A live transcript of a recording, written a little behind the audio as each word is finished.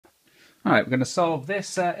Alright, we're going to solve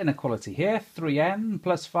this inequality here. 3n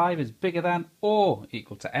plus 5 is bigger than or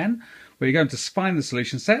equal to n. We're going to find the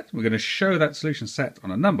solution set. We're going to show that solution set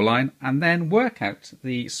on a number line and then work out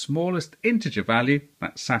the smallest integer value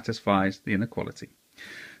that satisfies the inequality.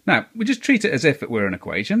 Now, we just treat it as if it were an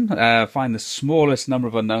equation. Find the smallest number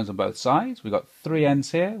of unknowns on both sides. We've got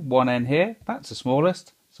 3n's here, 1n here. That's the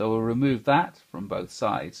smallest. So we'll remove that from both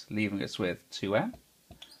sides, leaving us with 2n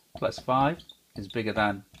plus 5 is bigger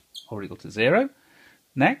than or equal to 0.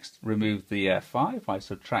 Next, remove the 5 by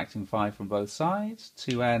subtracting 5 from both sides.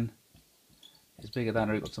 2n is bigger than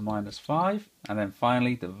or equal to minus 5. And then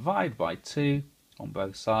finally, divide by 2 on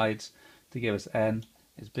both sides to give us n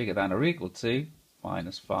is bigger than or equal to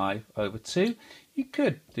minus 5 over 2. You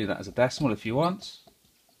could do that as a decimal if you want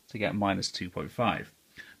to get minus 2.5.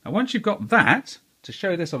 Now, once you've got that, to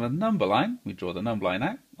show this on a number line, we draw the number line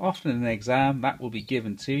out. Often in an exam, that will be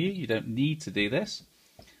given to you. You don't need to do this.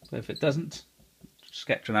 But if it doesn't,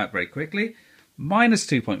 sketch it out very quickly. Minus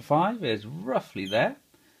 2.5 is roughly there.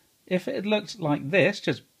 If it had looked like this,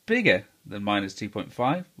 just bigger than minus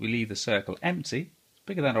 2.5, we leave the circle empty. It's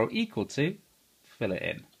bigger than or equal to, fill it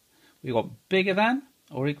in. We want bigger than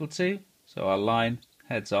or equal to, so our line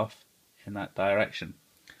heads off in that direction.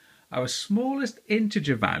 Our smallest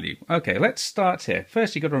integer value. Okay, let's start here.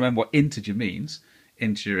 First, you've got to remember what integer means.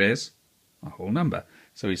 Integer is a whole number.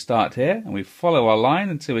 So we start here and we follow our line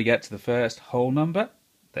until we get to the first whole number.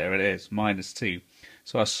 There it is, minus 2.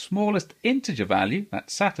 So our smallest integer value that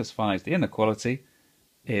satisfies the inequality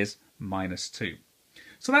is minus 2.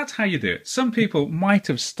 So that's how you do it. Some people might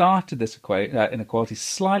have started this inequality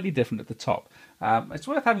slightly different at the top. It's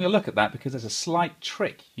worth having a look at that because there's a slight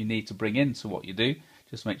trick you need to bring into what you do.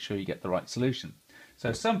 Just make sure you get the right solution.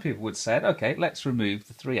 So some people would say, okay, let's remove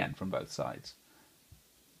the 3n from both sides.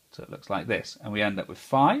 So it looks like this, and we end up with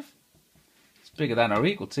 5. It's bigger than or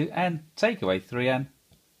equal to n, take away 3n,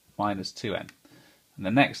 minus 2n. And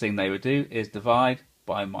the next thing they would do is divide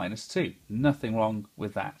by minus 2. Nothing wrong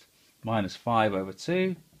with that. Minus 5 over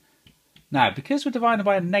 2. Now, because we're dividing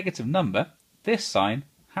by a negative number, this sign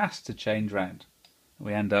has to change round. And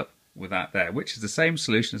we end up with that there, which is the same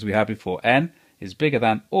solution as we had before. N is bigger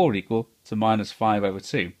than or equal to minus 5 over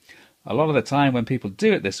 2. A lot of the time when people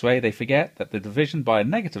do it this way, they forget that the division by a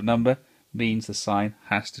negative number means the sign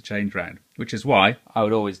has to change round, which is why I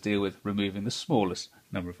would always deal with removing the smallest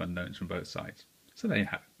number of unknowns from both sides. So there you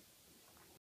have it.